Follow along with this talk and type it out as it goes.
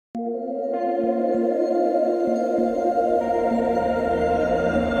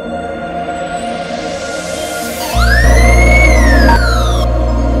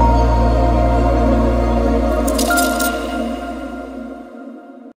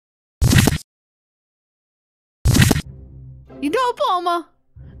You know, Bulma,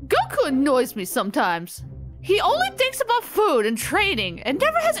 Goku annoys me sometimes. He only thinks about food and training and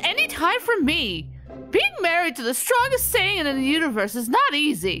never has any time for me. Being married to the strongest Saiyan in the universe is not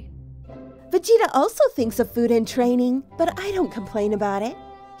easy. Vegeta also thinks of food and training, but I don't complain about it.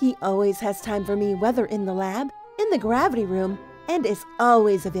 He always has time for me, whether in the lab, in the gravity room, and is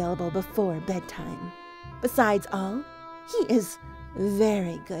always available before bedtime. Besides all, he is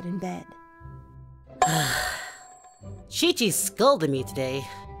very good in bed. Chi-Chi scolded me today.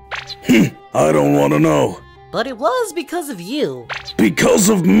 I don't want to know. But it was because of you. Because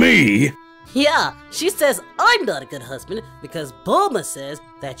of me? Yeah, she says I'm not a good husband because Bulma says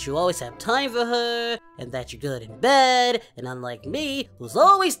that you always have time for her and that you're good in bed, and unlike me, who's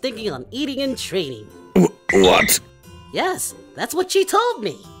always thinking on eating and training. What? Yes, that's what she told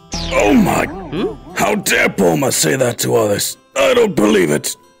me. Oh my! How dare Bulma say that to others? I don't believe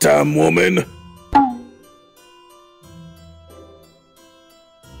it, damn woman!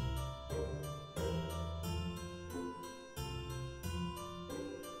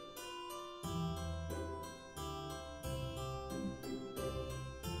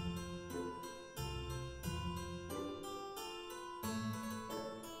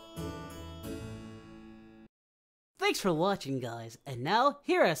 Thanks for watching, guys, and now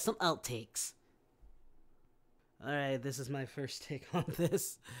here are some outtakes. Alright, this is my first take on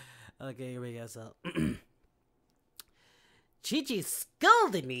this. Okay, here we go, so... Chi-Chi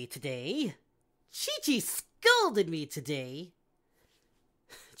scolded me today. Chi-Chi scolded me today.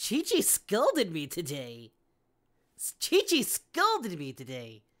 Chi-Chi scolded me today. Chi-Chi scolded me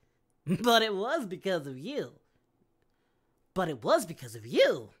today. But it was because of you. But it was because of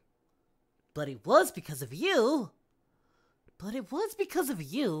you. But it was because of you. But it was because of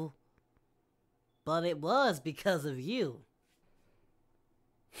you. But it was because of you.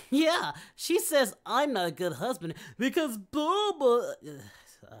 Yeah, she says I'm not a good husband because Bulma...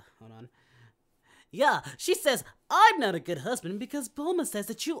 hold on. Yeah, she says I'm not a good husband because Bulma says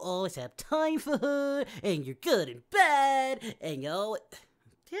that you always have time for her, and you're good in bed, and you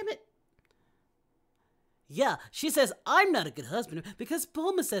damn it. Yeah, she says I'm not a good husband because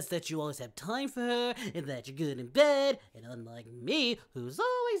Bulma says that you always have time for her and that you're good in bed, and unlike me, who's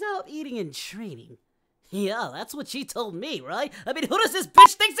always out eating and training. Yeah, that's what she told me, right? I mean, who does this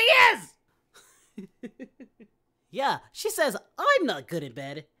bitch think she is? Yeah, she says I'm not good in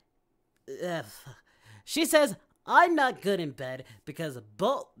bed. She says I'm not good in bed because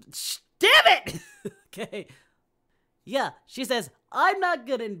damn it! Okay. Yeah, she says I'm not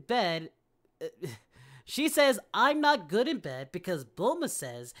good in bed. She says I'm not good in bed because Bulma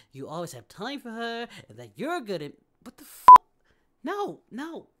says you always have time for her and that you're good in... What the fuck? No,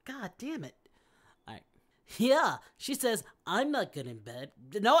 god damn it. Alright. Yeah, she says I'm not good in bed.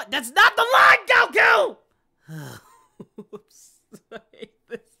 No, that's not the line, Goku! Oops, I hate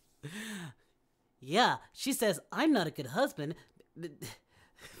this. Yeah, she says I'm not a good husband.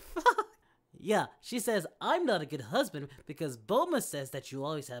 Fuck. Yeah, she says I'm not a good husband because Bulma says that you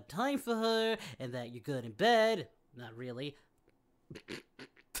always have time for her and that you're good in bed. Not really.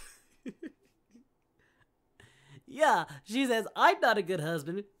 Yeah, she says I'm not a good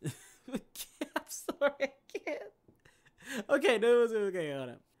husband. I'm sorry, I can't. Okay, no, okay, hold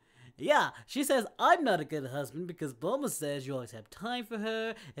on. Yeah, she says I'm not a good husband because Bulma says you always have time for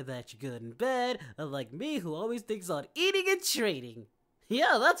her and that you're good in bed, unlike me who always thinks on eating and training.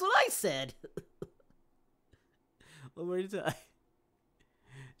 Yeah, that's what I said. One more time.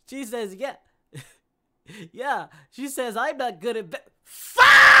 She says, yeah. Yeah, she says I'm not good at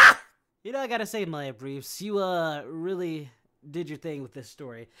Fuck! You know, I gotta say, Maya Briefs, you, really did your thing with this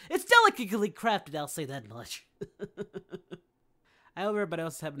story. It's delicately crafted, I'll say that much. I hope everybody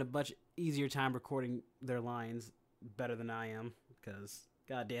else is having a much easier time recording their lines better than I am, because,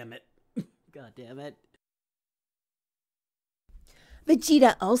 god damn it. God damn it.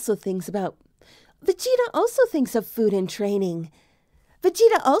 Vegeta also thinks of food and training.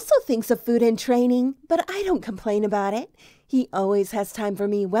 Vegeta also thinks of food and training, but I don't complain about it. He always has time for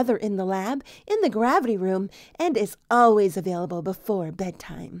me, whether in the lab, in the gravity room, and is always available before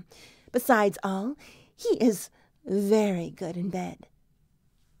bedtime. Besides all, he is very good in bed.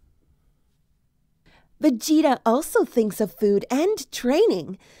 Vegeta also thinks of food and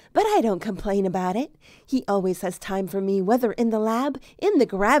training, but I don't complain about it. He always has time for me, whether in the lab, in the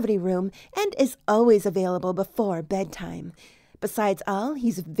gravity room, and is always available before bedtime. Besides all,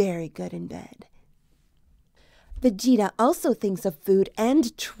 he's very good in bed. Vegeta also thinks of food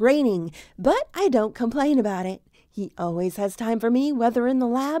and training, but I don't complain about it. He always has time for me, whether in the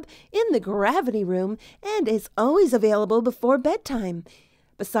lab, in the gravity room, and is always available before bedtime.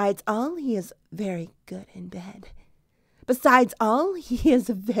 Besides all, he is very good in bed. Besides all, he is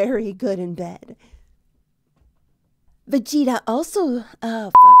very good in bed. Vegeta also...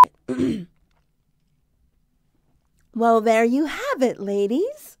 Oh, fuck it. Well, there you have it,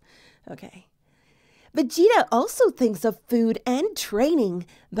 ladies. Okay. Vegeta also thinks of food and training,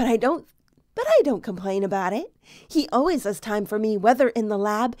 but I don't complain about it. He always has time for me, whether in the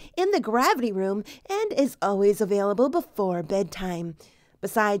lab, in the gravity room, and is always available before bedtime.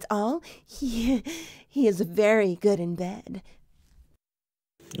 Besides all, he is very good in bed.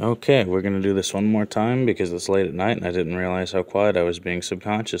 Okay, we're going to do this one more time because it's late at night and I didn't realize how quiet I was being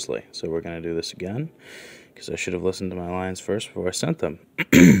subconsciously. So we're going to do this again because I should have listened to my lines first before I sent them.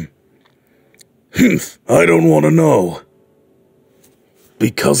 I don't want to know.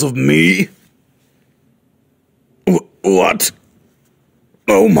 Because of me? What?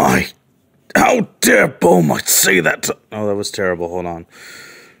 Oh my. How dare Bulma say that to... Oh, that was terrible. Hold on.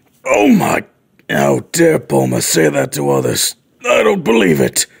 Oh my. How dare Bulma say that to others? I don't believe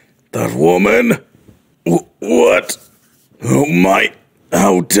it. That woman? What? Oh my.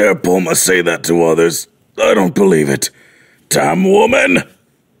 How dare Bulma say that to others? I don't believe it. Damn woman.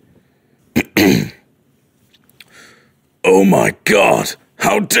 Oh my god.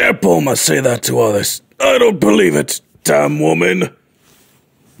 How dare Bulma say that to others? I don't believe it. Damn woman.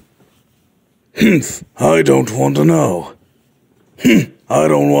 I don't want to know. I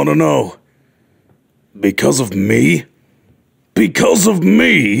don't want to know. Because of me? Because of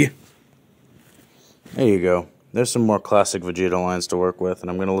me? There you go. There's some more classic Vegeta lines to work with, and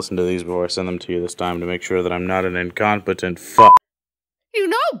I'm going to listen to these before I send them to you this time to make sure that I'm not an incompetent fuck. You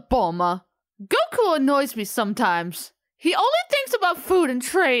know, Bulma, Goku annoys me sometimes. He only thinks about food and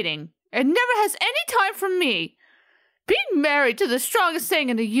training, and never has any time for me. Being married to the strongest thing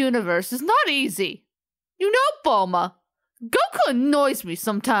in the universe is not easy. You know, Bulma, Goku annoys me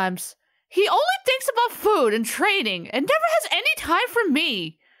sometimes. He only thinks about food and training, and never has any time for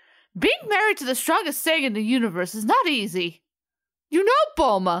me. Being married to the strongest thing in the universe is not easy. You know,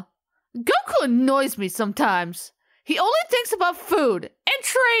 Bulma, Goku annoys me sometimes. He only thinks about food and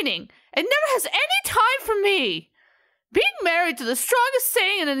training, and never has any time for me. Being married to the strongest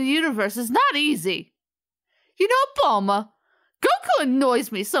thing in the universe is not easy. You know, Bulma, Goku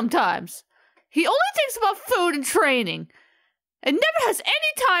annoys me sometimes. He only thinks about food and training, and never has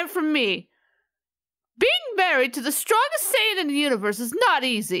any time for me. Being married to the strongest Saiyan in the universe is not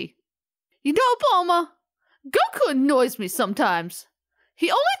easy. You know, Bulma, Goku annoys me sometimes.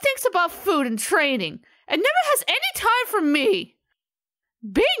 He only thinks about food and training, and never has any time for me.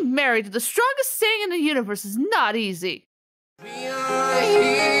 Being married to the strongest Saiyan in the universe is not easy. We are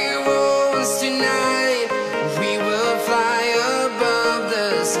heroes tonight. We will fly above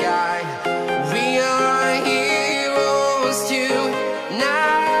the sky. We are heroes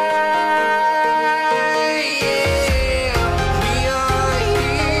tonight.